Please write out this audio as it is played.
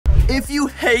If you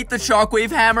hate the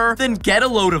shockwave hammer, then get a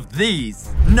load of these.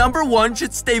 Number 1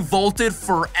 should stay vaulted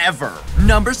forever.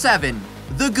 Number 7.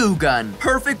 The Goo Gun.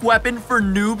 Perfect weapon for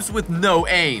noobs with no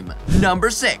aim. Number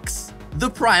 6. The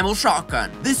Primal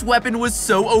Shotgun. This weapon was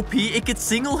so OP it could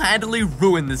single-handedly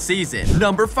ruin the season.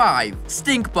 Number 5.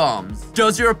 Stink Bombs.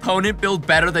 Does your opponent build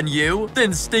better than you?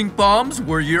 Then Stink Bombs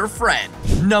were your friend.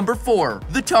 Number 4.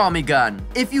 The Tommy Gun.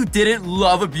 If you didn't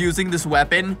love abusing this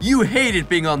weapon, you hated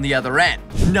being on the other end.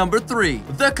 Number 3.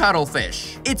 The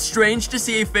Cuttlefish. It's strange to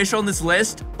see a fish on this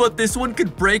list, but this one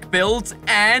could break builds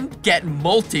and get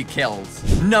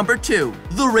multi-kills. Number 2.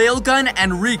 The Railgun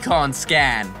and Recon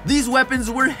Scan. These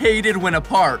weapons were hated when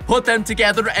apart. Put them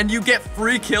together and you get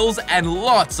free kills and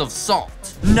lots of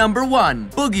salt. Number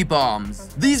 1. Boogie Bombs.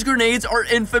 These grenades are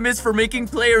infamous for making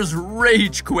players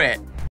rage quit.